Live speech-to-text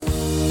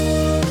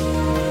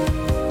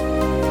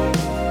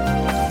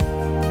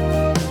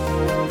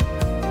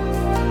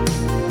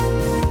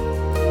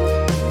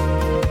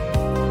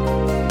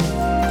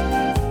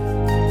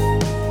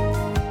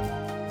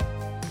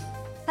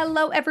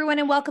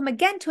everyone, and welcome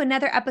again to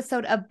another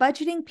episode of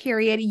Budgeting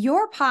Period,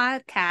 your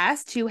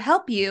podcast to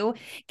help you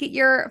get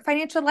your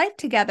financial life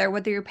together,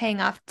 whether you're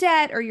paying off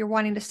debt or you're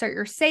wanting to start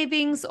your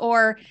savings,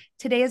 or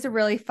today is a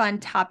really fun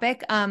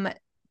topic,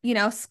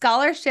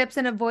 scholarships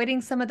and avoiding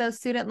some of those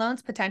student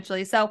loans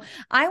potentially. So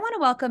I want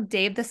to welcome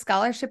Dave, the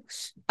scholarship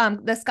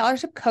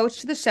coach,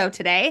 to the show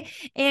today,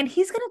 and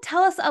he's going to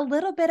tell us a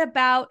little bit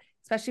about,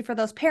 especially for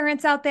those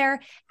parents out there,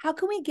 how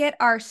can we get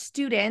our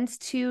students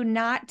to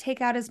not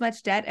take out as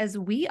much debt as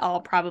we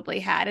all probably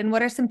had? And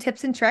what are some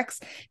tips and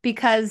tricks?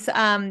 Because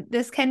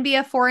this can be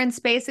a foreign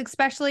space,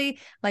 especially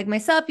like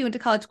myself. You went to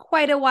college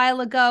quite a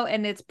while ago,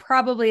 and it's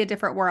probably a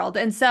different world.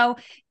 And so,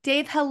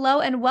 Dave, hello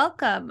and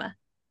welcome.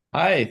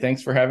 Hi,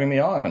 thanks for having me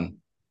on.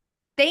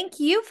 Thank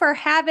you for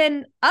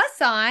having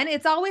us on.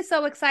 It's always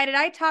so excited.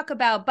 I talk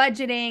about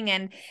budgeting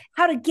and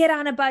how to get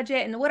on a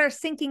budget and what are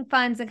sinking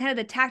funds and kind of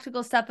the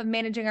tactical stuff of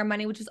managing our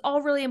money, which is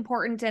all really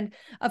important. And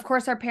of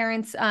course, our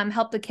parents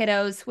help the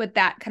kiddos with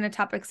that kind of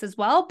topics as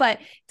well. But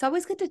it's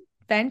always good to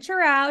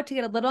venture out, to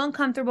get a little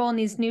uncomfortable in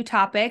these new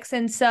topics.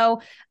 And so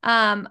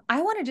I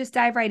want to just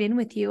dive right in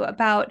with you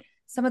about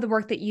some of the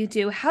work that you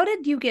do. How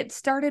did you get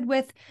started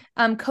with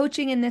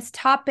coaching in this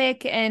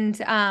topic? And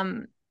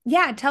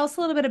tell us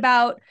a little bit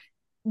about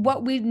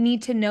what we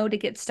need to know to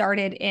get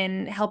started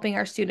in helping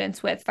our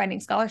students with finding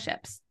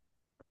scholarships.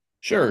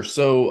 Sure.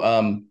 So,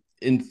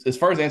 as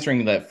far as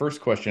answering that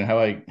first question, how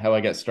I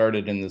got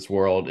started in this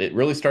world, it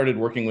really started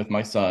working with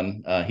my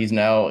son. He's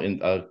now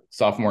a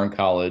sophomore in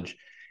college,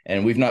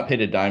 and we've not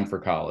paid a dime for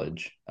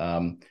college.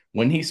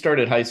 When he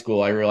started high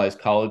school, I realized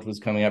college was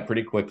coming up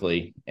pretty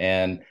quickly,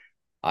 and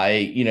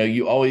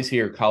you always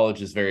hear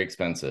college is very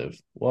expensive.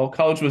 Well,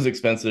 college was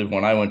expensive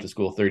when I went to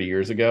school 30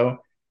 years ago,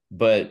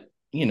 but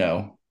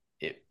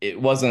it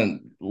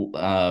wasn't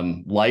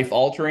life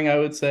altering, I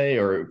would say,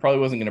 or it probably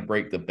wasn't going to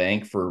break the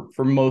bank for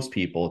most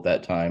people at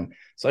that time.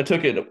 So I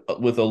took it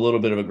with a little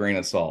bit of a grain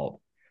of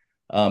salt.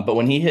 But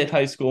when he hit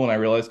high school and I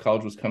realized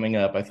college was coming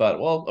up, I thought,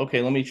 well,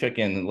 okay, let me check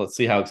in and let's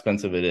see how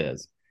expensive it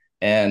is.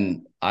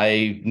 And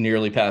I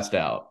nearly passed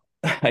out.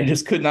 I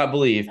just could not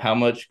believe how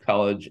much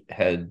college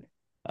had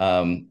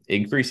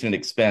increased in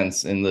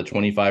expense in the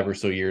 25 or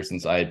so years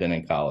since I had been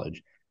in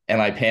college.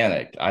 And I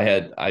panicked.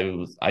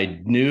 I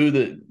knew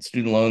that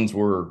student loans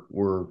were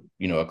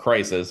a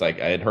crisis. I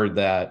had heard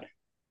that,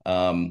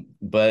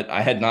 but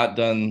I had not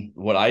done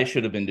what I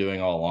should have been doing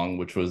all along,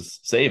 which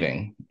was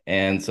saving.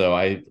 And so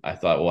I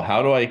thought, well,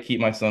 how do I keep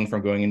my son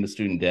from going into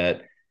student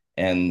debt?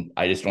 And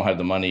I just don't have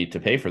the money to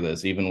pay for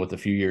this, even with a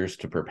few years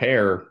to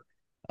prepare.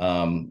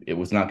 It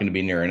was not going to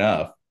be near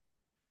enough.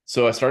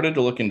 So I started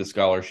to look into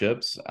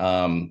scholarships.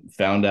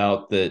 Found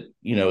out that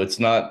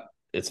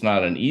it's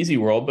not an easy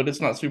world, but it's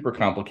not super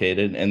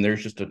complicated. And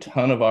there's just a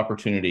ton of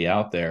opportunity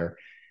out there,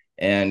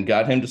 and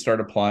got him to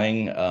start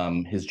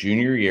applying his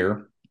junior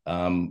year.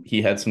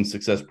 He had some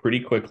success pretty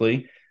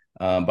quickly.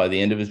 By the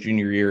end of his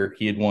junior year,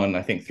 he had won,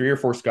 I think, 3 or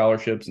 4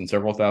 scholarships and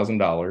several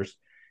 $1,000s.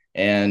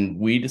 And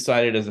we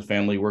decided as a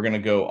family, we're going to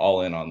go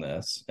all in on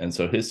this. And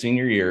so his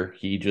senior year,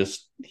 he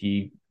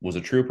was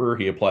a trooper.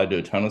 He applied to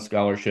a ton of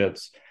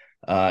scholarships.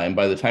 And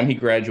by the time he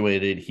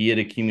graduated, he had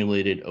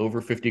accumulated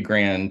over 50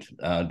 grand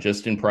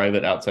just in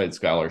private outside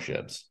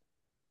scholarships.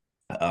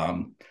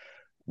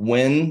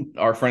 When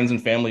our friends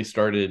and family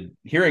started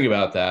hearing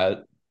about that,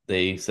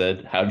 they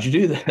said, "How'd you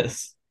do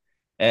this?"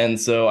 And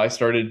so I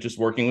started just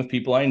working with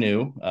people I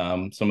knew,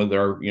 some of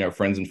their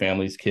friends and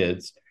family's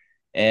kids.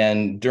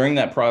 And during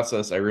that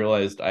process, I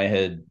realized I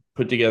had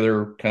put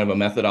together kind of a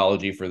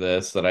methodology for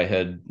this, that I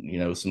had,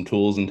 some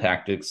tools and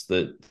tactics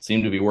that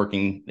seemed to be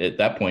working at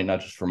that point, not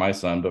just for my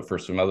son, but for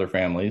some other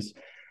families.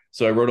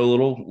 So I wrote a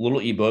little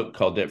ebook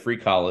called Debt Free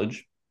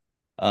College.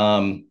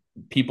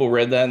 People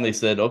read that and they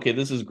said, okay,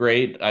 this is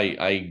great.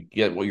 I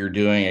get what you're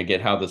doing. I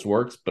get how this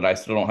works, but I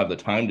still don't have the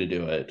time to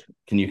do it.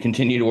 Can you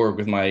continue to work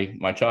with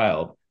my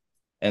child?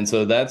 And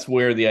so that's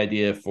where the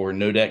idea for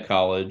No Debt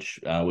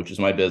College, which is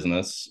my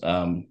business,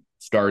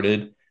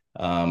 started.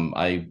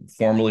 I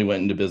formally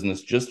went into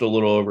business just a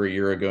little over a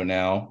year ago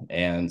now.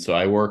 And so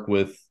I work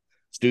with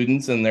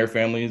students and their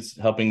families,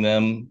 helping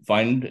them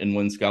find and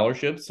win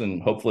scholarships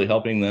and hopefully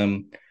helping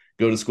them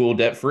go to school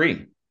debt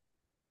free.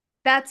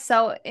 That's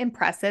so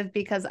impressive,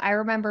 because I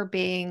remember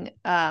being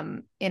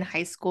in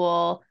high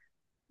school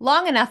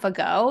long enough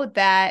ago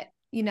that,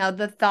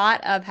 the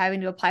thought of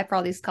having to apply for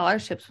all these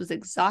scholarships was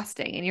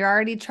exhausting, and you're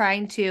already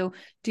trying to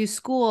do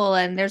school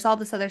and there's all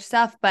this other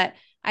stuff. But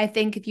I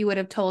think if you would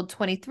have told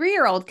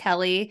 23-year-old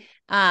Kelly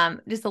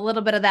just a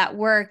little bit of that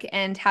work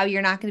and how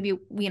you're not going to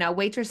be,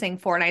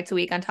 waitressing 4 nights a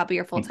week on top of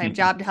your full-time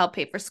job to help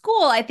pay for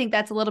school, I think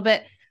that's a little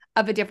bit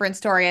of a different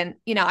story. And,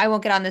 I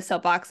won't get on this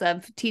soapbox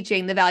of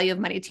teaching the value of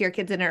money to your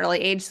kids at an early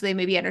age, so they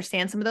maybe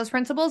understand some of those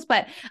principles.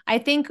 But I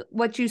think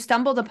what you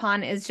stumbled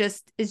upon is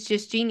just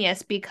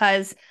genius,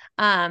 because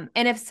And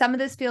if some of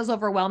this feels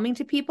overwhelming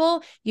to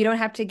people, you don't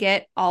have to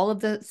get all of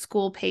the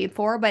school paid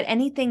for, but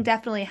anything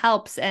definitely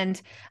helps. And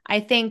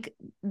I think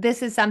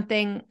this is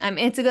something,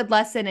 it's a good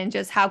lesson in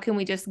just how can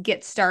we just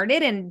get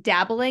started and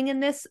dabbling in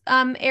this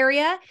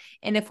area.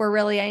 And if we're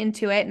really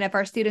into it and if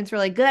our students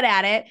really good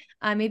at it,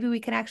 maybe we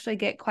can actually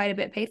get quite a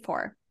bit paid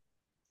for.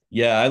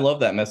 Yeah, I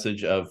love that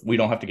message of we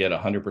don't have to get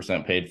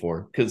 100% paid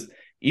for, because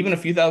even a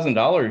few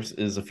 $1,000s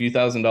is a few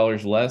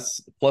 $1,000s less,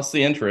 plus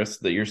the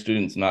interest that your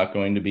student's not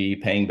going to be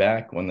paying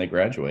back when they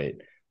graduate.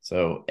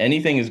 So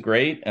anything is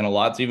great, and a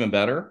lot's even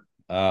better.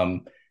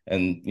 And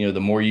the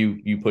more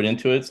you put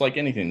into it, it's like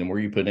anything. The more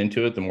you put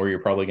into it, the more you're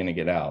probably going to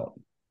get out.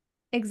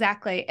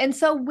 Exactly. And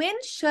so when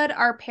should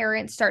our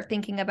parents start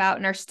thinking about,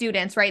 and our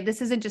students, right?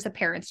 This isn't just a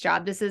parent's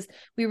job.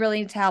 We really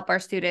need to help our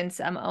students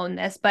own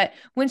this, but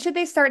when should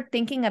they start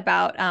thinking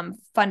about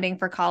funding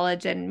for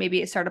college and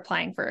maybe start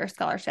applying for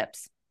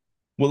scholarships?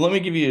 Well, let me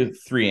give you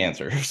 3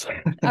 answers.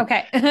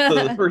 Okay. So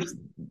the first,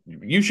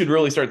 you should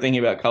really start thinking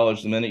about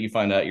college the minute you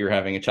find out you're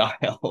having a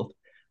child.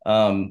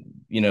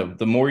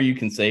 The more you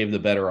can save, the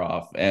better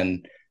off.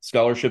 And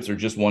scholarships are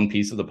just one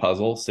piece of the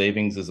puzzle.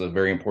 Savings is a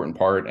very important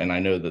part. And I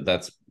know that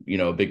that's,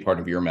 a big part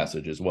of your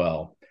message as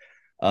well.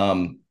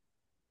 The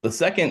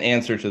second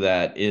answer to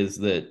that is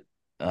that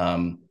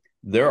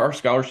there are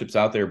scholarships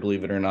out there,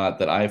 believe it or not,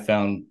 that I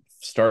found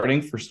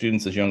starting for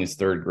students as young as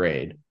 3rd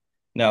grade.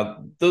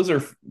 Now, those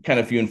are kind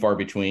of few and far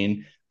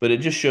between, but it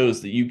just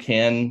shows that you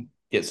can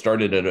get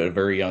started at a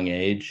very young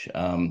age.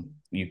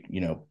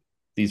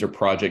 These are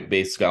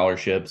project-based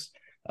scholarships,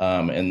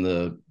 and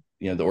the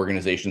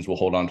organizations will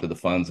hold on to the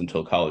funds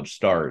until college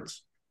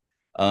starts.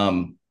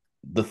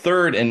 The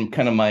third and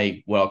kind of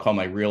what I'll call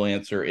my real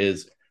answer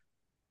is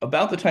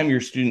about the time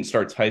your student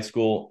starts high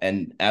school,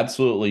 and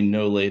absolutely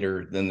no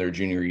later than their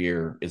junior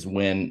year is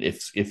when,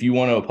 if you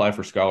want to apply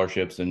for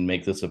scholarships and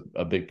make this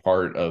a big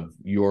part of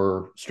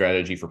your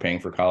strategy for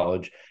paying for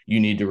college, you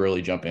need to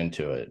really jump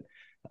into it.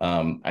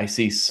 I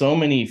see so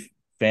many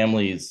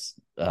families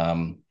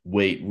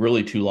wait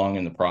really too long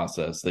in the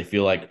process. They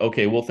feel like,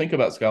 okay, we'll think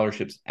about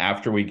scholarships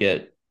after we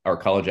get our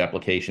college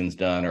applications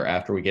done or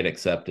after we get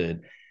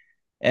accepted.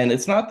 And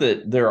it's not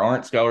that there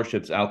aren't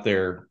scholarships out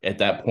there at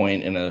that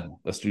point in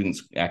a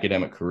student's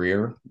academic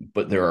career,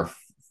 but there are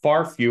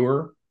far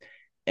fewer.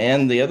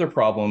 And the other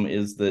problem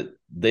is that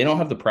they don't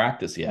have the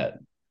practice yet.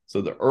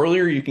 So the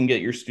earlier you can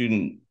get your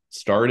student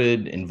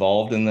started,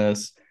 involved in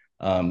this,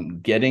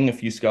 getting a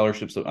few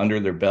scholarships under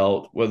their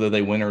belt, whether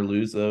they win or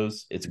lose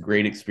those, it's a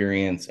great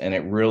experience. And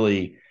it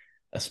really,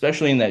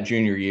 especially in that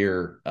junior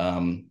year,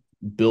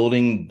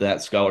 building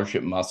that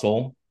scholarship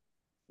muscle,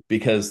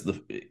 because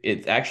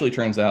it actually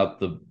turns out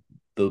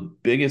the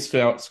biggest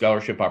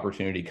scholarship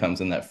opportunity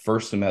comes in that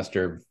first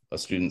semester of a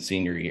student's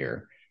senior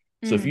year.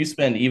 So if you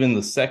spend even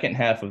the second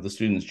half of the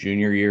student's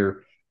junior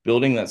year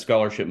building that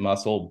scholarship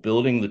muscle,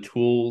 building the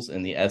tools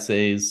and the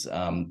essays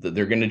that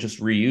they're going to just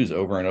reuse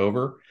over and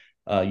over,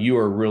 you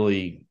are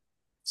really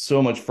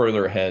so much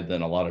further ahead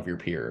than a lot of your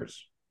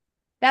peers.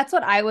 That's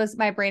what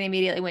my brain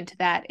immediately went to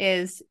that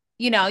is,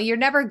 you're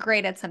never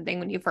great at something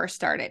when you first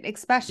started,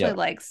 especially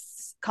like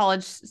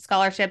college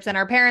scholarships. And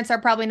our parents are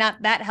probably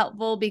not that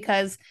helpful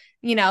because,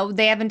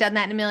 they haven't done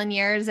that in a million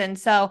years. And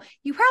so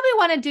you probably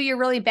want to do your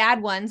really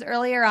bad ones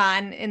earlier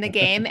on in the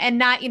game and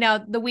not,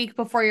 the week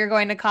before you're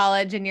going to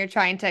college and you're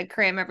trying to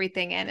cram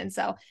everything in. And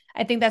so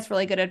I think that's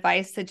really good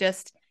advice to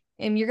just,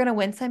 and you're going to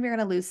win some, you're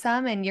going to lose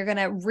some, and you're going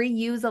to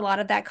reuse a lot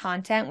of that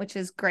content, which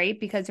is great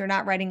because you're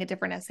not writing a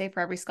different essay for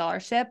every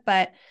scholarship,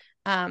 but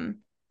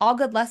all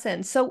good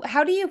lessons. So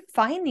how do you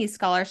find these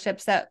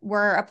scholarships that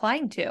we're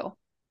applying to?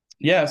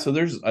 Yeah, so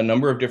there's a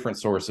number of different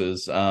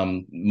sources.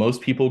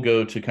 Most people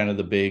go to kind of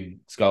the big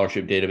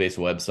scholarship database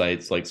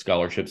websites like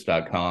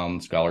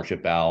scholarships.com,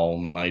 Scholarship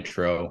Owl,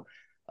 Nitro,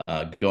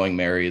 Going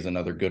Merry is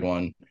another good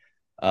one.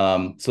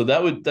 So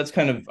that's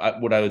kind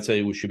of what I would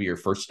say should be your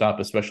first stop,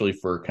 especially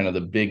for kind of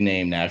the big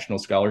name national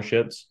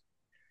scholarships.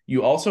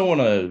 You also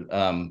want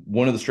to,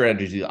 one of the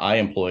strategies that I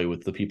employ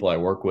with the people I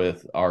work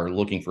with are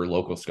looking for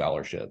local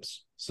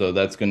scholarships. So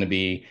that's going to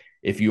be,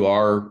 if you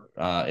are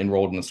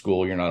enrolled in a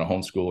school, you're not a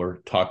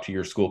homeschooler, talk to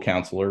your school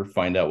counselor,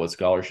 find out what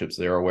scholarships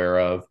they're aware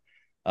of.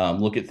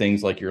 Look at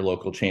things like your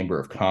local Chamber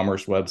of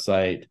Commerce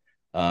website,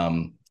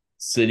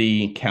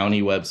 city,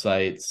 county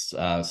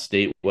websites,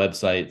 state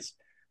websites.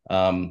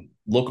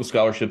 Local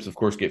scholarships, of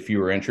course, get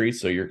fewer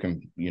entries, so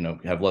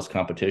have less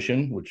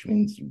competition, which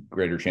means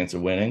greater chance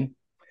of winning.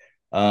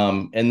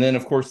 And then,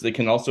 of course, they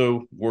can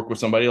also work with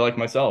somebody like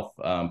myself.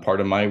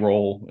 Part of my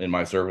role in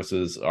my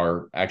services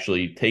are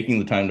actually taking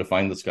the time to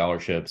find the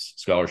scholarships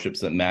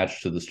that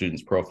match to the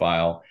student's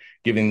profile,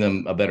 giving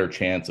them a better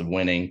chance of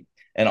winning.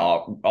 And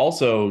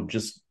also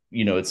just,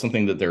 it's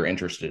something that they're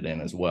interested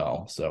in as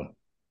well. So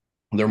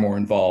they're more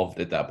involved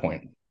at that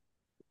point.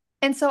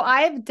 And so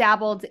I've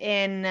dabbled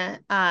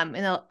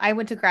I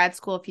went to grad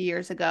school a few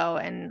years ago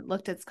and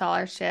looked at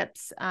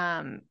scholarships.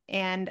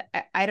 And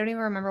I don't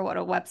even remember what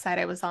a website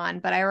I was on,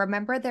 but I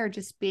remember there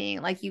just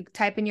being like you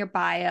type in your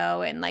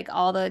bio and like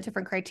all the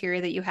different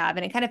criteria that you have,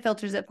 and it kind of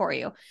filters it for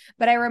you.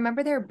 But I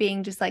remember there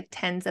being just like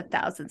tens of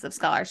thousands of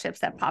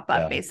scholarships that pop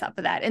up Yeah. based off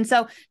of that. And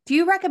so do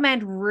you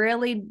recommend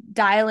really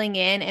dialing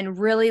in and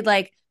really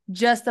like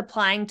just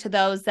applying to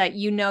those that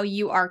you know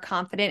you are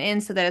confident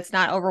in so that it's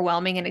not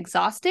overwhelming and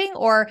exhausting,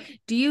 or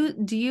do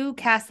you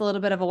cast a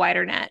little bit of a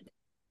wider net?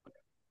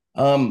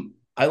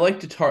 I like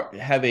to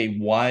have a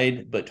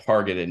wide but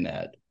targeted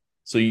net.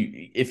 So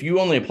if you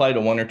only apply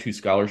to one or two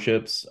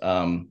scholarships,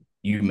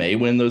 you may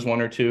win those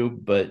one or two,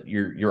 but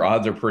your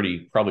odds are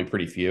probably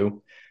pretty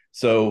few.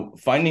 So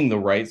finding the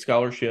right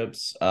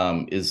scholarships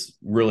is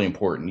really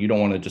important. You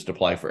don't want to just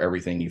apply for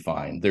everything you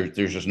find.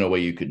 There's just no way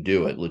you could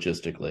do it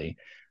logistically.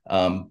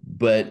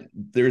 But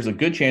there's a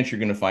good chance you're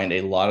going to find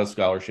a lot of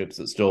scholarships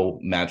that still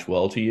match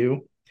well to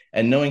you,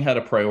 and knowing how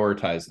to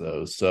prioritize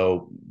those.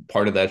 So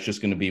part of that's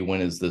just going to be,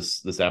 when is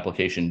this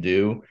application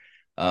due?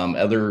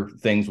 Other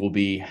things will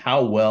be,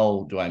 how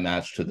well do I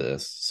match to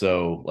this?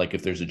 So like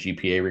if there's a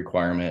GPA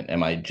requirement,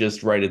 am I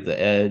just right at the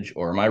edge,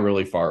 or am I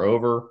really far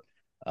over?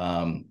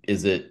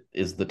 Is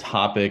the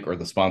topic or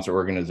the sponsor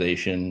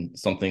organization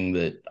something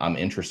that I'm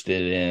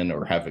interested in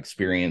or have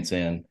experience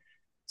in?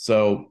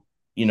 So,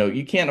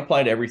 you can't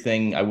apply to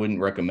everything. I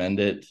wouldn't recommend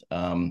it.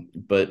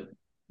 But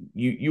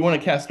you want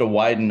to cast a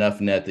wide enough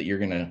net that you're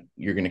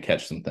gonna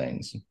catch some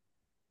things.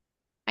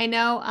 I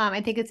know,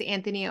 I think it's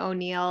Anthony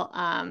O'Neill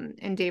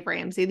and Dave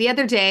Ramsey. The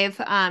other Dave,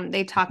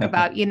 they talk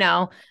about,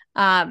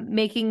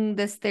 making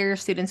this their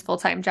students'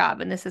 full-time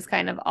job, and this is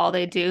kind of all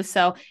they do.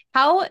 So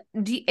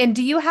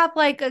do you have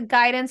like a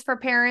guidance for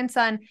parents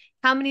on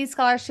how many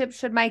scholarships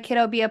should my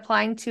kiddo be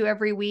applying to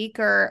every week,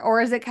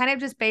 or is it kind of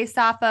just based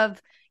off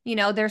of,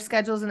 their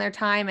schedules and their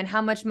time and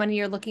how much money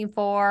you're looking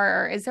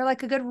for? Or is there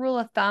like a good rule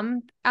of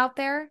thumb out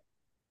there?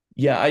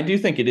 Yeah, I do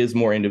think it is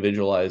more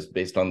individualized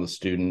based on the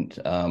student.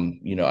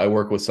 I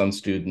work with some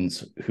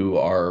students who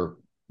are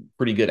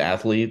pretty good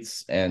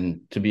athletes,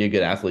 and to be a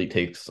good athlete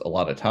takes a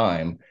lot of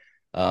time.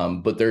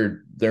 But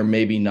they're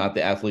maybe not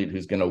the athlete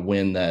who's going to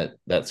win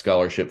that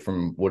scholarship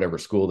from whatever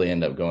school they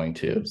end up going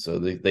to. So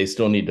they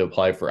still need to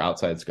apply for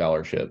outside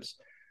scholarships.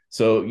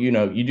 So,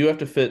 you do have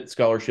to fit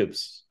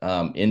scholarships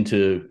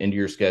into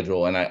your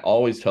schedule. And I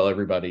always tell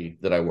everybody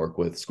that I work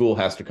with, school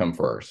has to come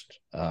first.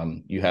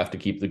 You have to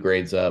keep the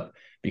grades up,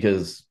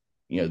 because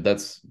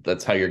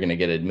that's how you're going to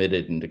get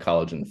admitted into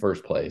college in the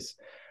first place.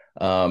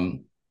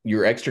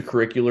 Your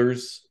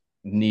extracurriculars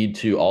need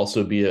to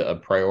also be a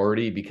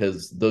priority,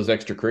 because those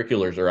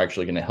extracurriculars are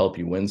actually going to help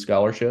you win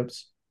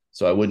scholarships.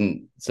 So I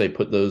wouldn't say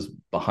put those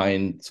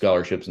behind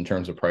scholarships in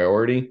terms of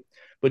priority,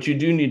 but you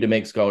do need to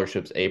make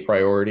scholarships a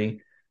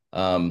priority.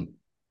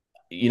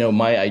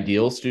 My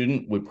ideal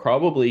student would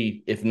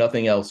probably, if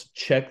nothing else,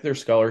 check their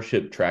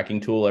scholarship tracking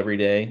tool every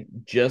day,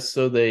 just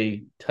so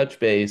they touch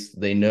base.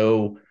 They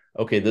know,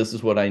 okay, this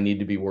is what I need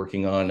to be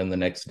working on in the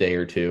next day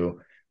or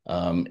two.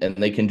 And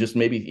they can just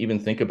maybe even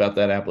think about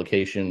that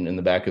application in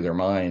the back of their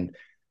mind.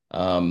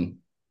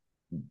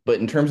 But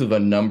in terms of a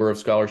number of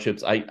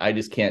scholarships, I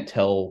just can't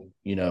tell,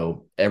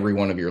 every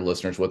one of your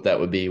listeners what that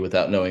would be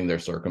without knowing their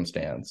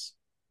circumstance.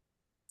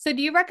 So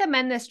do you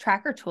recommend this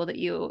tracker tool that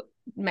you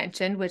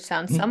mentioned, which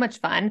sounds so much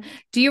fun?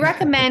 Do you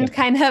recommend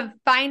kind of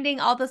finding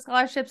all the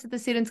scholarships that the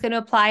student's going to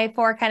apply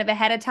for kind of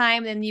ahead of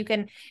time, and you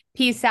can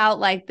piece out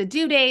like the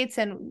due dates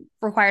and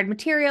required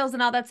materials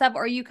and all that stuff?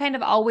 Or are you kind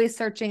of always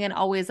searching and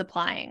always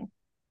applying?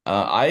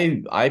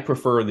 I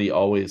prefer the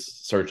always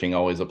searching,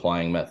 always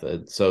applying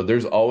method. So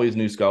there's always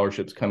new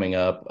scholarships coming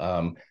up.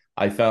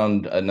 I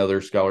found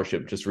another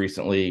scholarship just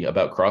recently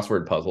about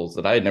crossword puzzles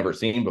that I had never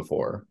seen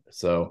before.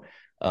 So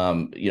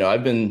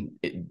I've been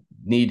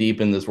knee deep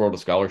in this world of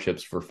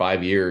scholarships for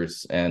 5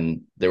 years,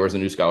 and there was a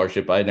new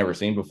scholarship I had never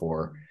seen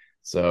before.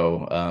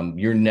 So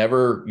you're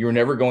never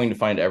going to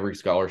find every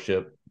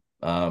scholarship.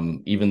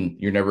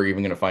 You're never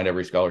even going to find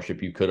every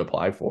scholarship you could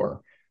apply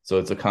for. So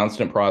it's a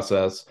constant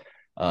process.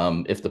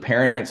 If the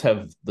parents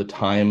have the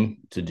time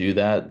to do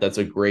that, that's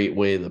a great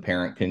way the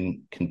parent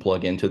can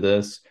plug into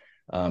this,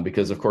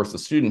 because of course the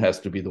student has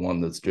to be the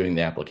one that's doing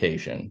the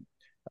application.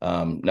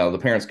 Now the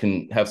parents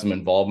can have some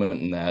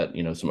involvement in that,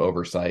 some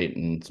oversight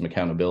and some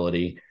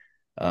accountability.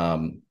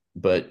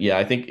 But yeah,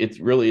 I think it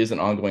really is an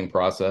ongoing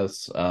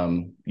process.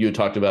 You had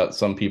talked about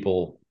some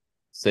people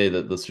say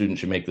that the student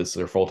should make this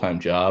their full-time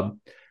job.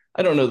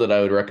 I don't know that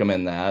I would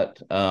recommend that.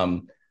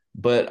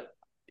 But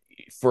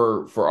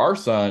for our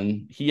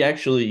son, he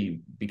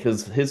actually,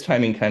 because his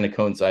timing kind of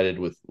coincided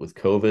with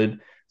COVID,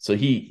 so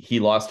he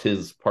lost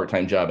his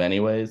part-time job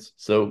anyways.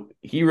 So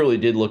he really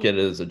did look at it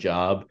as a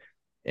job.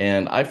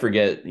 And I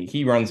forget,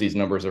 he runs these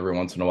numbers every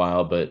once in a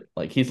while, but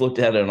like he's looked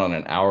at it on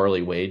an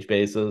hourly wage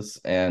basis.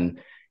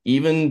 And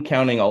even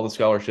counting all the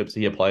scholarships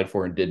he applied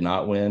for and did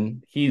not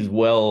win, he's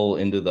well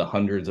into the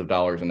hundreds of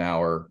dollars an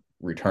hour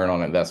return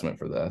on investment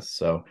for this.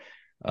 So,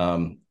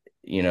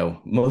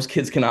 most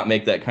kids cannot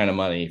make that kind of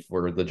money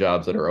for the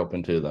jobs that are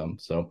open to them.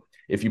 So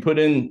if you put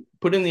in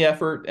the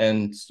effort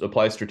and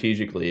apply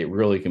strategically, it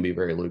really can be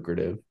very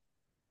lucrative.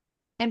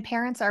 And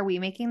parents, are we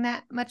making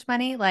that much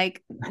money?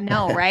 Like,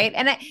 no, right?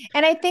 And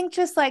I think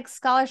just like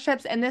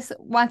scholarships, and this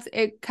once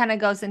it kind of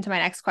goes into my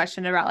next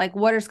question about like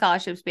what are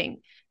scholarships being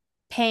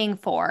paying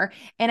for?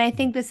 And I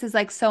think this is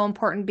like so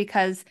important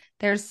because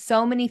there's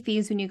so many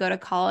fees when you go to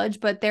college,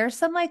 but there's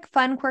some like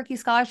fun, quirky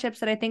scholarships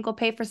that I think will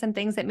pay for some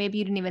things that maybe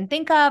you didn't even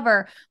think of.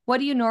 Or what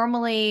do you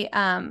normally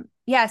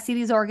see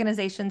these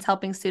organizations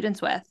helping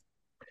students with?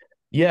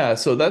 Yeah,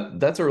 so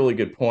that's a really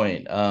good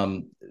point.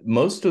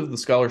 Most of the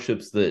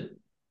scholarships that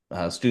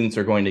students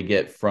are going to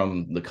get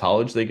from the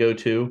college they go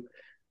to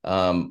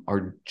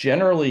are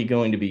generally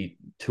going to be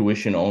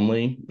tuition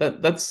only.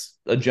 That's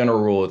a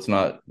general rule. It's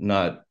not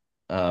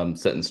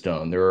set in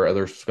stone. There are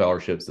other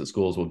scholarships that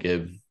schools will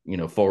give,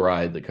 full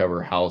ride that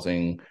cover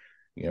housing,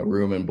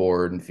 room and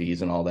board and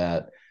fees and all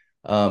that.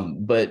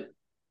 But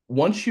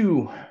once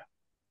you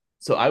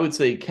so I would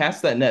say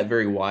cast that net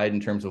very wide in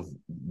terms of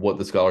what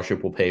the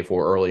scholarship will pay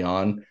for early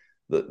on.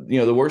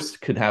 The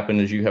worst could happen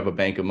is you have a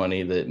bank of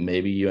money that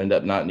maybe you end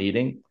up not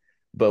needing.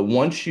 But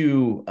once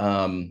you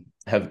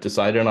have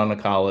decided on a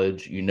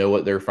college, you know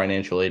what their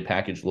financial aid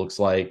package looks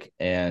like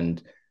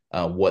and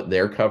what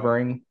they're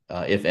covering,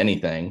 if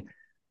anything,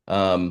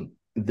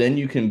 then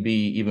you can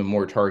be even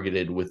more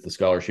targeted with the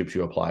scholarships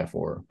you apply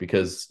for,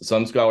 because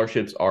some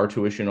scholarships are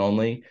tuition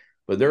only,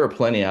 but there are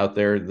plenty out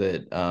there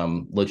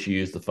that let you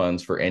use the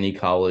funds for any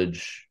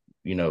college,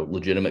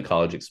 legitimate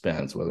college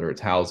expense, whether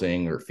it's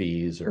housing or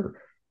fees or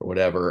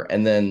whatever.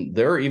 And then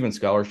there are even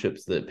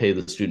scholarships that pay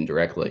the student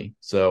directly.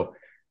 So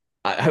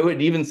I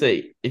would even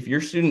say if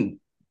your student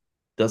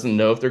doesn't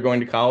know if they're going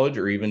to college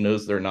or even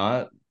knows they're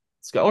not,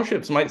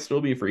 scholarships might still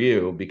be for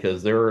you,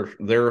 because there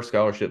are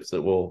scholarships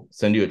that will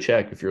send you a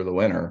check if you're the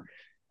winner.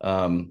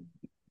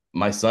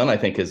 My son, I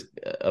think,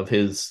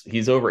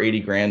 he's over 80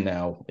 grand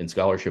now in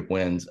scholarship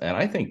wins. And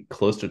I think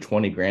close to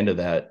 20 grand of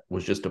that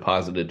was just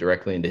deposited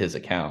directly into his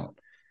account.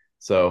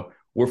 So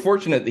we're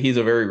fortunate that he's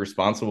a very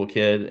responsible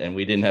kid and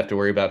we didn't have to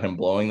worry about him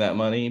blowing that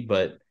money,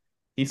 but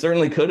he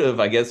certainly could have,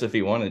 I guess, if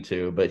he wanted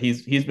to, but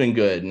he's been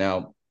good.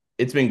 Now,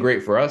 it's been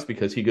great for us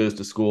because he goes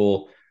to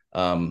school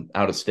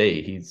out of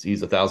state.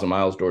 He's 1,000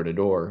 miles door to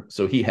door.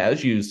 So he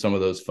has used some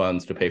of those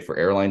funds to pay for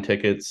airline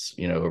tickets,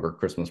 over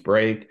Christmas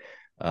break,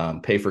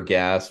 pay for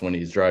gas when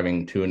he's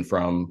driving to and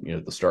from,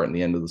 the start and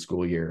the end of the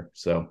school year.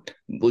 So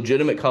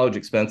legitimate college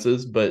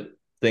expenses, but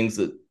things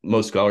that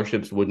most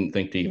scholarships wouldn't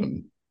think to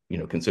even,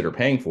 consider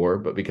paying for,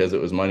 but because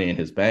it was money in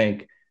his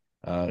bank,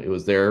 it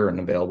was there and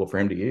available for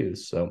him to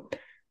use.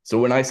 So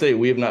when I say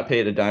we have not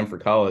paid a dime for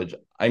college,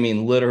 I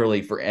mean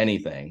literally for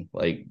anything,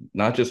 like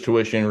not just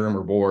tuition, room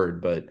or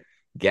board, but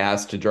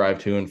gas to drive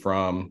to and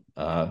from,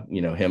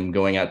 him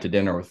going out to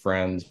dinner with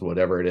friends,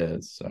 whatever it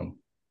is. So.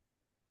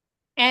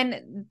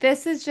 And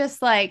this is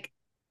just like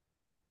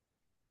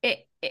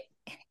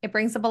it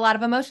brings up a lot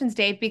of emotions,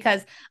 Dave,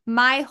 because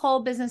my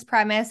whole business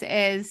premise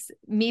is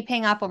me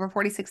paying off over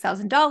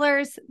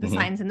 $46,000. The Mm-hmm.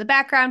 signs in the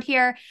background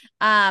here.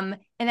 And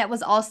that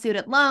was all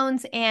student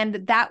loans.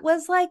 And that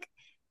was like,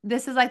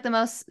 this is like the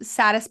most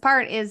saddest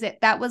part is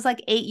that was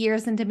like 8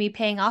 years into me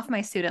paying off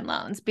my student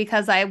loans,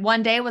 because I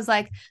one day was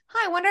like,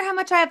 I wonder how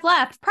much I have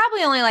left.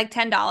 Probably only like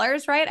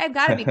 $10, right? I've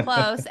got to be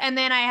close. And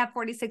then I have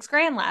 46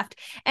 grand left.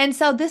 And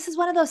so this is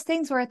one of those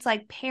things where it's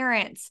like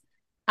parents,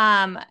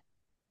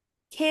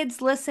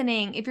 kids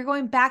listening, if you're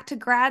going back to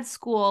grad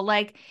school,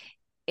 like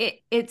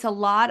it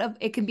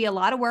can be a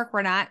lot of work.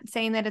 We're not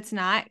saying that it's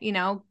not,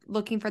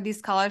 looking for these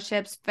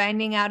scholarships,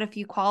 finding out if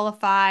you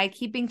qualify,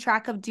 keeping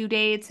track of due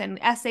dates and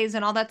essays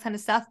and all that kind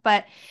of stuff.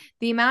 But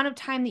the amount of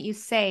time that you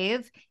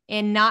save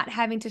in not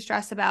having to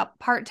stress about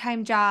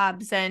part-time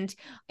jobs and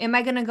am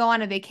I going to go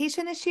on a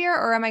vacation this year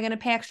or am I going to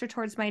pay extra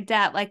towards my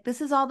debt? Like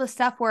this is all the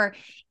stuff where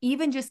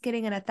even just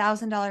getting an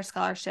 $1,000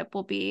 scholarship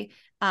will be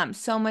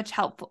so much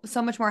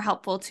more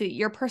helpful to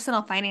your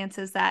personal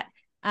finances that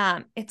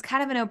it's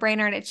kind of a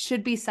no-brainer, and it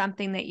should be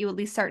something that you at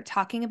least start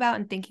talking about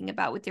and thinking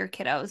about with your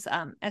kiddos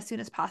as soon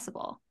as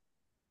possible.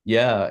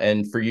 Yeah,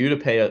 and for you to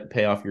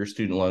pay off your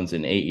student loans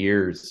in 8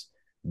 years,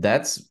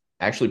 that's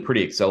actually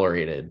pretty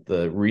accelerated.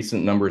 The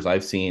recent numbers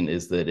I've seen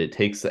is that it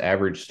takes the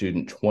average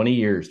student 20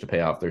 years to pay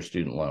off their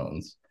student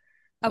loans.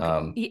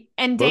 Okay.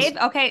 And Dave,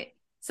 okay.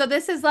 So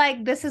this is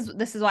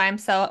why I'm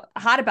so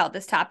hot about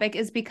this topic,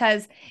 is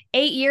because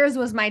 8 years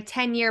was my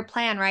 10-year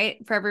plan,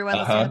 right? For everyone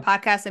listening to the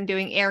podcast, I'm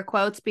doing air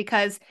quotes,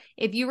 because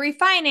if you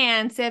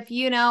refinance, if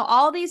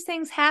all these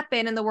things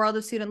happen in the world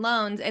of student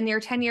loans and your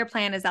 10-year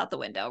plan is out the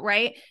window,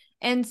 right?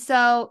 And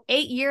so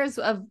 8 years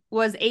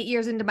was 8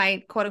 years into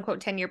my quote unquote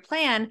 10-year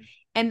plan.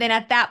 And then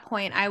at that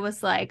point, I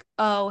was like,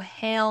 oh,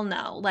 hell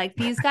no. Like,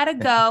 these got to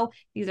go.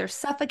 These are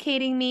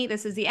suffocating me.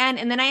 This is the end.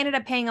 And then I ended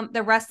up paying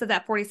the rest of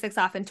that 46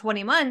 off in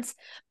 20 months.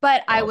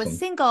 But I was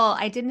single.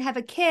 I didn't have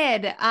a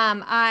kid.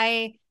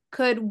 I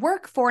could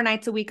work 4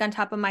 nights a week on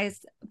top of my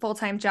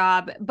full-time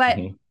job. But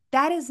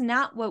that is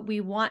not what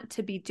we want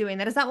to be doing.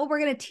 That is not what we're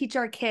going to teach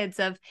our kids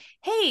of,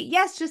 hey,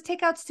 yes, just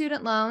take out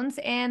student loans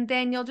and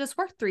then you'll just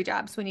work 3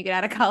 jobs when you get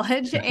out of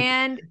college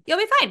and you'll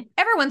be fine.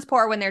 Everyone's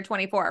poor when they're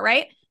 24,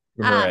 right?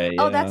 Right.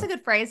 Oh, that's Yeah. a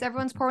good phrase.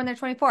 Everyone's poor when they're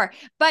 24,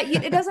 but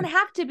it doesn't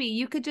have to be.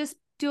 You could just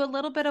do a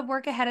little bit of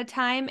work ahead of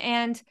time,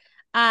 and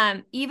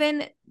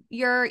even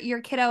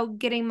your kiddo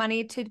getting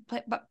money to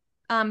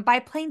buy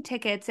plane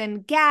tickets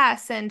and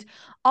gas and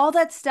all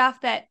that stuff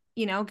that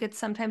gets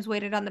sometimes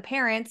weighted on the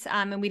parents,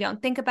 and we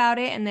don't think about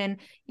it, and then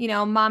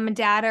mom and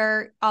dad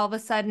are all of a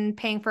sudden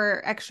paying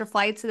for extra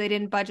flights so they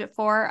didn't budget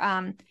for.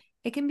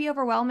 It can be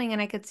overwhelming,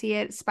 and I could see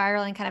it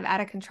spiraling kind of out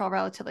of control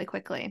relatively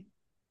quickly.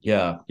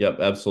 Yeah.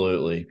 Yep.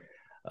 Absolutely.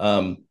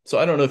 So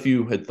I don't know if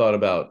you had thought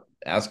about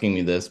asking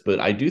me this, but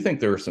I do think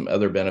there are some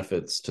other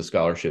benefits to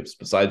scholarships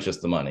besides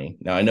just the money.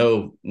 Now I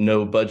know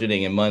no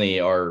budgeting and money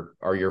are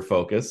your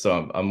focus,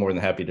 so I'm more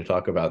than happy to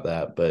talk about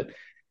that. But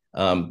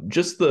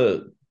just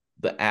the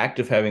act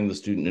of having the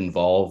student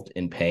involved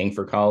in paying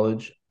for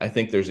college, I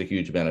think there's a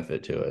huge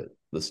benefit to it.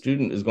 The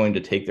student is going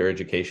to take their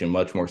education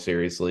much more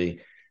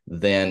seriously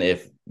than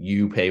if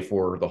you pay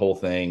for the whole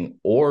thing,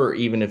 or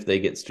even if they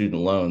get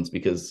student loans,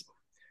 because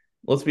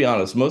let's be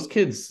honest, most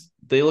kids,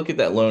 they look at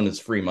that loan as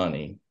free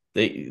money.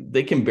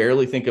 They can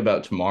barely think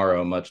about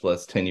tomorrow, much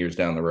less 10 years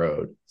down the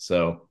road.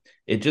 So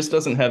it just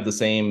doesn't have the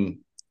same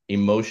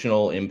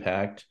emotional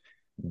impact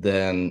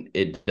than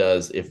it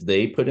does if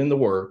they put in the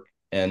work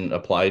and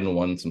applied and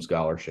won some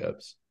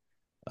scholarships.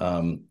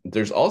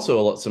 There's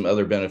also some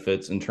other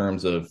benefits in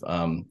terms of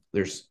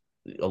there's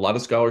a lot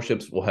of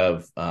scholarships will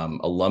have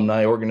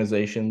alumni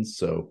organizations.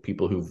 So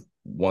people who've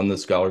won the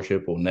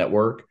scholarship will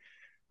network.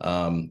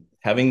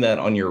 Having that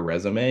on your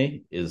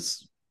resume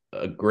is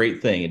a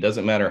great thing. It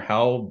doesn't matter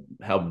how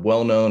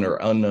well known or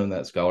unknown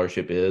that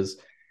scholarship is.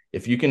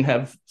 If you can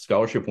have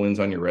scholarship wins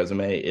on your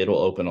resume, it'll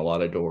open a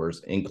lot of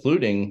doors,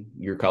 including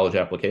your college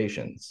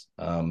applications.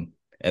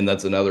 And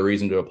that's another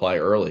reason to apply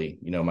early.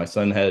 My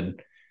son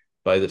had,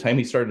 by the time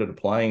he started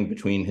applying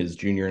between his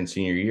junior and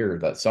senior year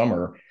that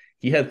summer,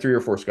 he had 3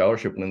 or 4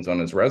 scholarship wins on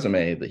his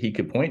resume that he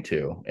could point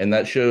to. And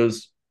that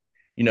shows,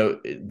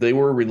 they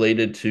were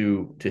related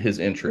to his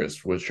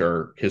interests, which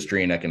are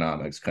history and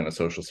economics, kind of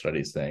social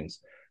studies things.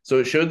 So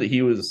it showed that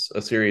he was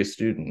a serious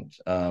student.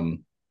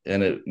 And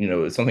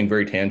it's something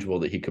very tangible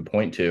that he could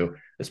point to,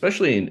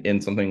 especially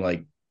in something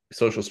like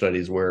social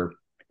studies where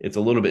it's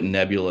a little bit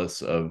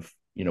nebulous of,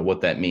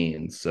 what that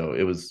means. So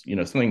it was,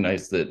 something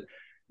nice that,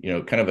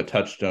 kind of a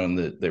touchstone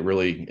that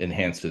really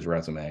enhanced his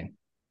resume.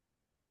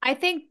 I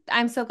think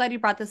I'm so glad you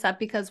brought this up,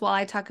 because while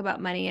I talk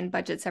about money and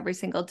budgets every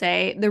single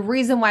day, the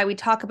reason why we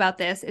talk about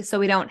this is so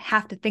we don't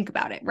have to think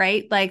about it,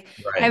 right? Like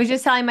I Right. was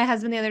just telling my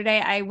husband the other day,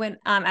 I went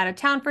out of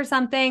town for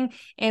something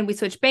and we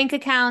switched bank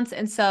accounts.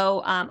 And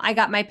so I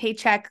got my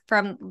paycheck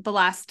from the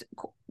last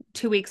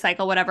 2-week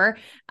cycle, whatever,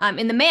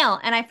 in the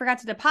mail. And I forgot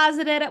to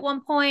deposit it at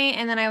one point.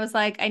 And then I was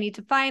like, I need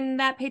to find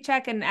that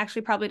paycheck and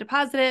actually probably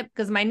deposit it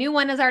because my new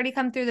one has already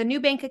come through the new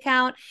bank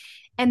account.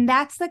 And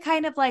that's the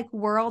kind of like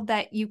world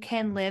that you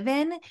can live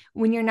in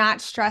when you're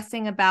not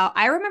stressing about.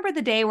 I remember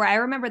the day where I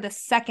remember the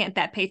second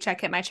that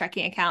paycheck hit my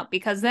checking account,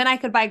 because then I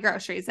could buy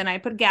groceries and I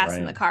put gas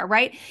in the Right. car,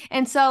 right?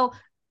 And so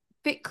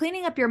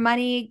cleaning up your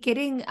money,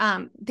 getting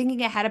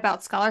thinking ahead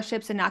about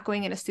scholarships and not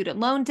going into student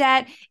loan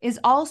debt is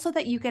also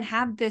that you can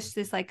have this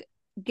like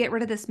get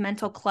rid of this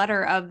mental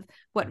clutter of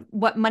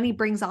what money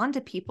brings on to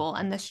people,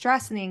 and the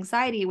stress and the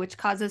anxiety, which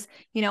causes,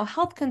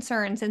 health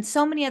concerns and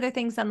so many other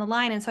things down the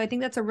line. And so I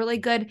think that's a really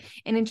good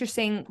and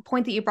interesting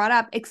point that you brought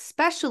up,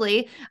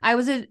 especially I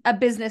was a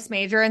business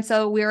major. And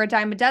so we were a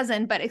dime a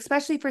dozen, but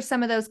especially for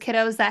some of those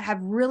kiddos that have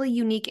really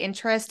unique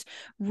interest,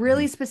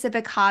 really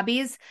specific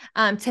hobbies,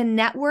 to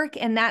network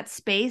in that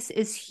space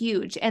is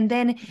huge. And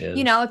then,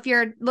 Is.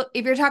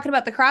 if you're talking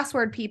about the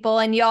crossword people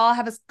and you all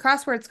have a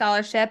crossword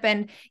scholarship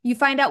and you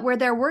find out where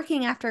they're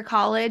working after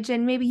college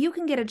and maybe you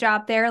can get a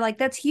job there, like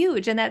that's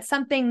huge. And that's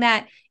something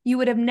that you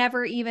would have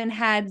never even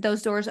had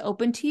those doors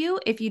open to you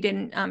if you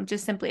didn't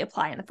just simply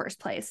apply in the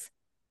first place.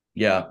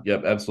 Yeah.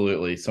 Yep.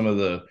 Absolutely. Some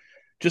of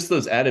just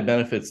those added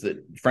benefits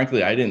that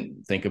frankly I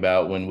didn't think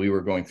about when we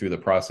were going through the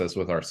process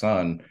with our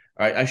son.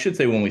 I should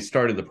say when we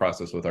started the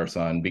process with our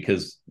son,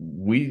 because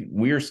he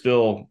is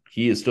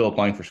still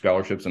applying for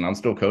scholarships and I'm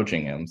still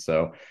coaching him.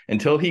 So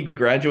until he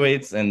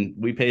graduates and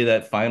we pay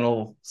that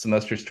final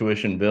semester's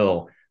tuition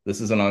bill, this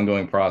is an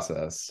ongoing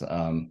process.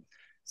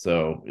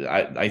 So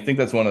I think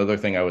that's one other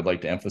thing I would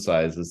like to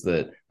emphasize is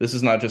that this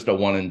is not just a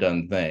one and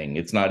done thing.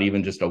 It's not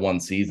even just a one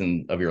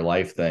season of your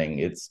life thing.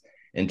 It's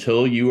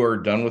until you are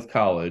done with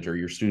college or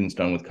your student's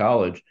done with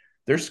college,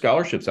 there's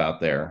scholarships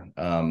out there.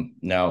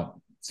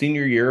 Now,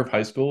 senior year of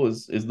high school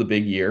is the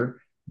big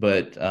year,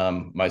 but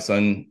my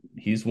son,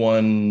 he's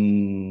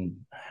won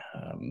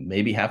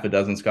maybe half a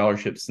dozen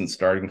scholarships since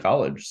starting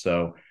college.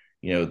 So,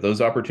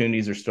 those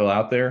opportunities are still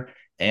out there.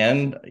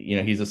 And,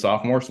 he's a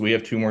sophomore, so we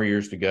have 2 more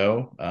years to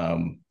go.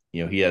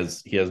 He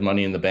has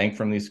money in the bank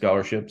from these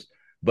scholarships,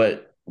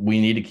 but we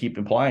need to keep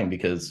applying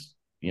because,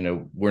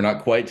 we're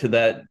not quite to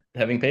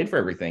having paid for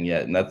everything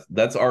yet. And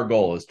that's our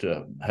goal, is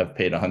to have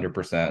paid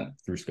 100%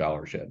 through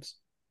scholarships.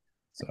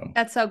 So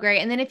That's so great.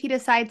 And then if he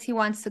decides he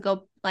wants to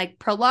go like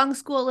prolong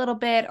school a little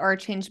bit or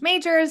change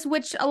majors,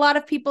 which a lot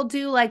of people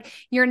do, like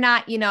you're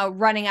not,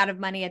 running out of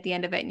money at the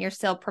end of it and you're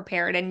still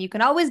prepared and you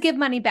can always give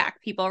money back,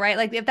 people, right?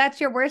 Like if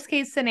that's your worst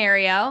case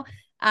scenario,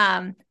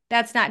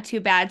 that's not too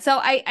bad. So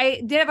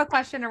I did have a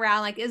question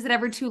around like, is it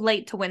ever too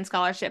late to win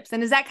scholarships?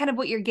 And is that kind of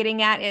what you're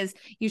getting at, is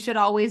you should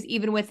always,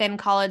 even within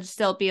college,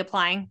 still be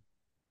applying?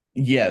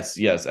 yes,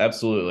 yes,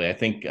 absolutely. I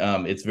think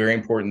it's very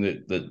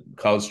important that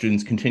college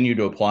students continue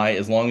to apply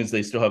as long as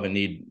they still have a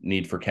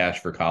need for cash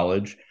for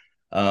college.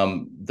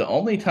 The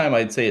only time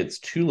I'd say it's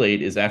too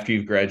late is after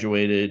you've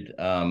graduated.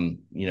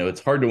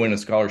 It's hard to win a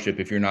scholarship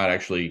if you're not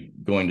actually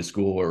going to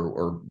school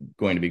or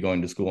going to be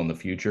going to school in the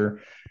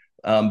future.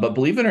 But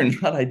believe it or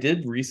not, I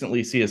did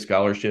recently see a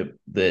scholarship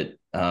that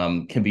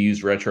can be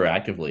used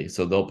retroactively.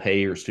 So they'll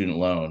pay your student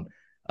loan.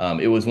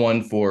 It was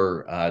one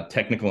for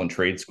technical and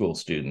trade school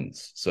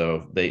students.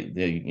 So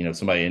they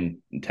somebody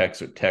in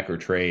tech or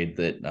trade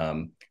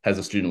that has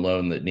a student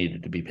loan that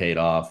needed to be paid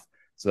off.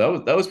 So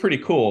that was pretty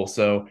cool.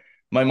 So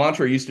my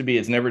mantra used to be,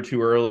 it's never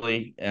too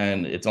early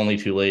and it's only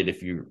too late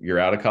if you're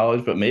out of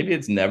college, but maybe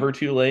it's never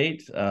too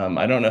late.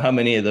 I don't know how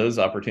many of those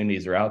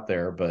opportunities are out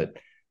there, but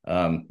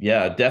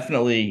yeah,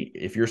 definitely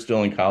if you're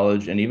still in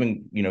college and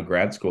even,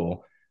 grad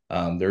school,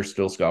 there's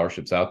still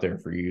scholarships out there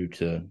for you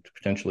to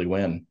potentially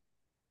win.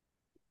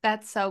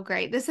 That's so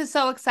great. This is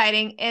so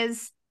exciting.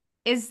 Is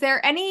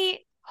there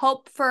any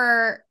hope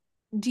for,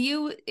 do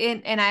you,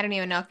 and I don't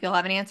even know if you'll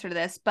have an answer to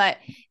this, but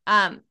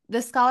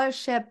the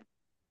scholarship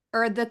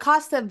or the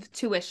cost of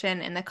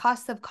tuition and the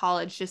cost of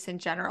college just in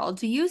general,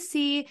 do you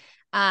see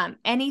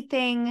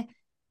anything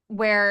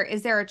where,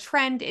 is there a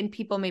trend in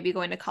people maybe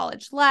going to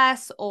college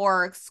less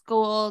or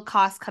school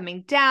costs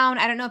coming down?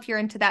 I don't know if you're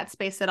into that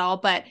space at all,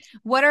 but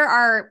what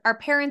are our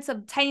parents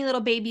of tiny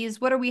little babies,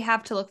 what do we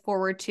have to look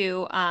forward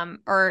to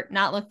or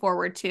not look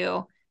forward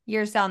to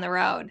years down the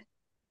road?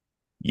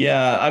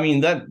 Yeah, I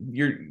mean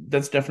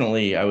that's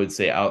definitely, I would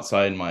say,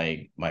 outside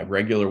my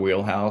regular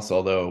wheelhouse,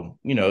 although,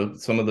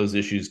 some of those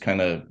issues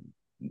kind of,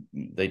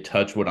 they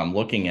touch what I'm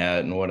looking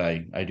at and what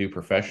I do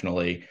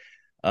professionally.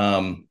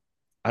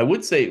 I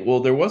would say, well,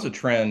 there was a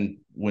trend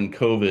when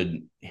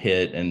COVID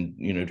hit and,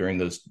 during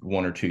those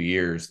 1 or 2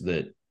 years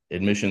that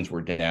admissions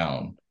were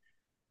down.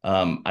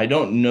 I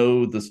don't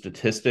know the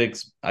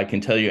statistics. I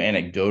can tell you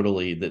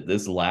anecdotally that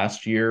this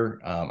last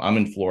year, I'm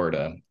in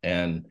Florida,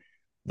 and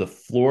the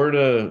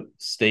Florida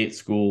state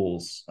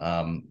schools,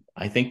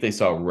 I think they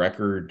saw a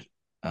record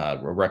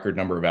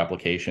number of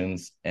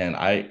applications. And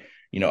I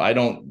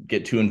don't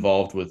get too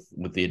involved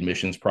with the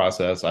admissions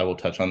process. I will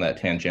touch on that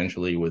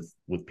tangentially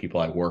with people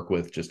I work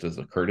with just as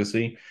a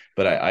courtesy.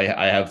 But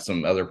I have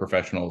some other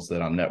professionals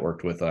that I'm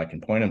networked with that I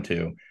can point them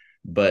to.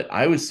 But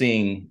I was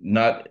seeing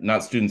not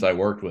students I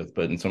worked with,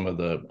 but in some of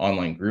the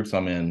online groups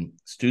I'm in,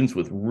 students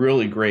with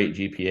really great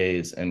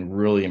GPAs and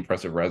really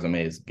impressive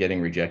resumes getting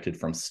rejected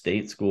from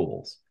state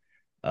schools.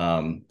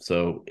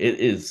 So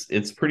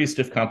it's pretty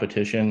stiff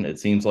competition. It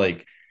seems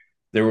like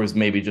there was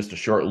maybe just a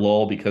short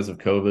lull because of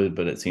COVID,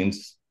 but it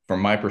seems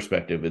from my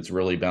perspective, it's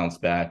really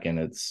bounced back and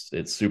it's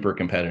super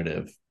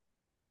competitive.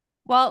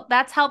 Well,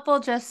 that's helpful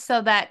just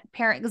so that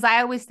because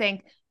I always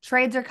think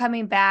trades are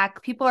coming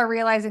back. People are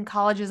realizing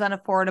college is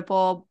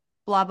unaffordable,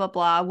 blah, blah,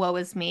 blah. Woe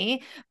is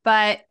me.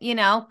 But,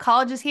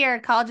 college is here.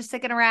 College is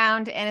sticking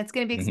around and it's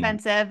going to be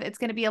expensive. It's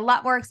going to be a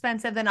lot more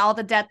expensive than all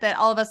the debt that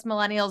all of us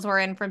millennials were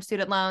in from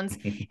student loans.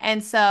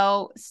 And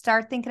so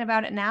start thinking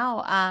about it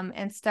now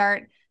and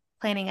start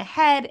planning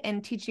ahead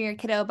and teaching your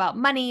kiddo about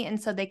money. And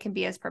so they can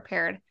be as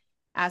prepared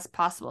as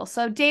possible.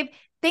 So Dave,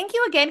 thank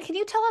you again. Can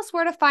you tell us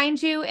where to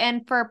find you?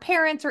 And for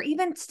parents or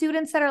even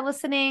students that are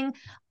listening,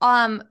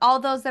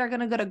 all those that are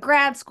going to go to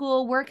grad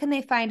school, where can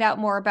they find out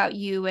more about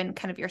you and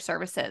kind of your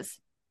services?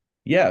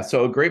 Yeah,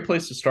 so a great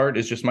place to start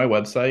is just my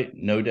website,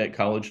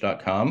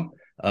 nodebtcollege.com.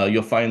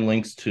 You'll find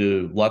links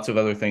to lots of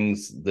other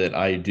things that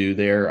I do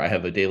there. I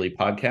have a daily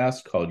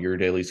podcast called Your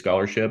Daily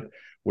Scholarship,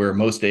 where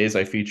most days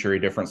I feature a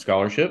different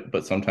scholarship,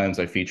 but sometimes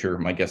I feature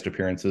my guest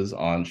appearances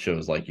on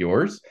shows like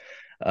yours.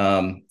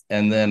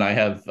 And then I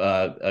have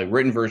a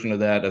written version of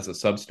that as a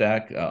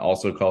Substack,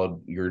 also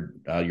called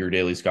Your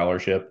Daily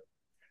Scholarship.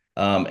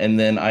 And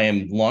then I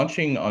am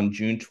launching on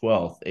June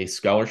 12th a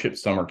scholarship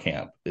summer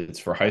camp. It's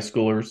for high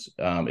schoolers.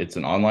 It's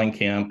an online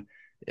camp.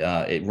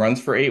 It runs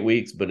for 8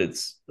 weeks, but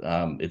it's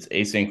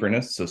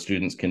asynchronous, so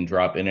students can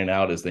drop in and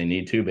out as they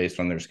need to based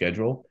on their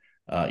schedule.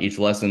 Each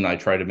lesson I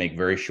try to make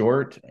very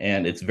short,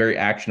 and it's very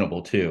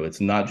actionable too.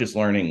 It's not just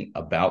learning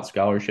about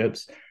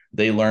scholarships.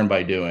 They learn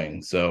by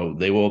doing. So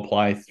they will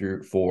apply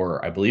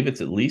for, I believe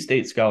it's at least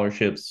 8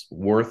 scholarships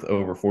worth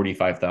over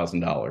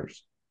 $45,000.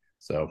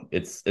 So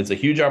it's a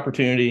huge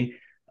opportunity.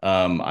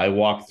 I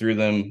walk through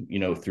them,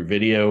 through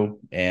video,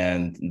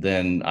 and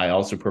then I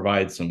also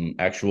provide some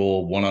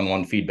actual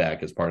one-on-one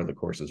feedback as part of the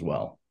course as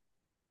well.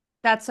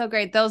 That's so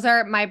great.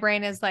 My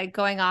brain is like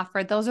going off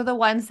for, those are the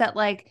ones that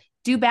like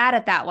do bad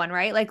at that one,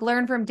 right? Like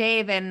learn from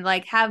Dave and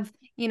like have,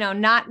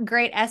 not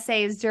great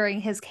essays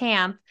during his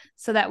camp,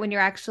 so that when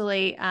you're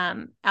actually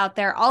out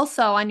there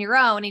also on your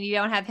own and you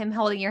don't have him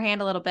holding your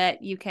hand a little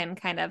bit, you can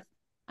kind of,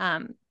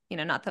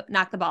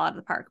 knock the ball out of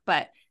the park.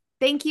 But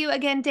thank you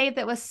again, Dave.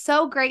 That was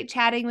so great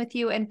chatting with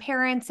you, and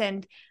parents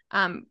and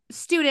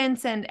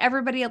students and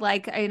everybody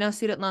alike. I know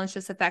student loans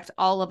just affect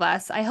all of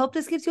us. I hope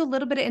this gives you a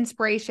little bit of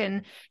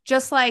inspiration,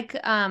 just like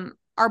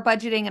our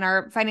budgeting and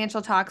our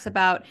financial talks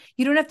about,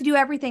 you don't have to do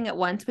everything at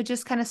once, but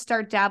just kind of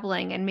start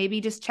dabbling, and maybe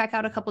just check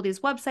out a couple of these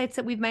websites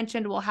that we've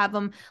mentioned. We'll have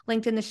them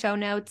linked in the show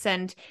notes,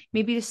 and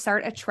maybe just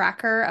start a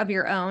tracker of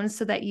your own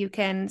so that you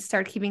can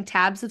start keeping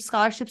tabs of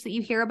scholarships that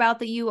you hear about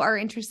that you are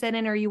interested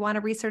in or you want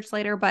to research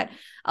later. But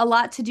a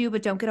lot to do,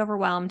 but don't get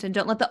overwhelmed, and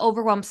don't let the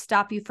overwhelm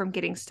stop you from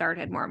getting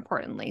started, more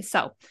importantly.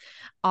 So,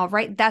 all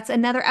right, that's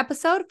another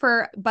episode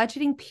for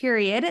Budgeting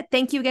Period.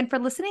 Thank you again for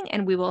listening,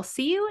 and we will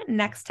see you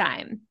next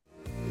time.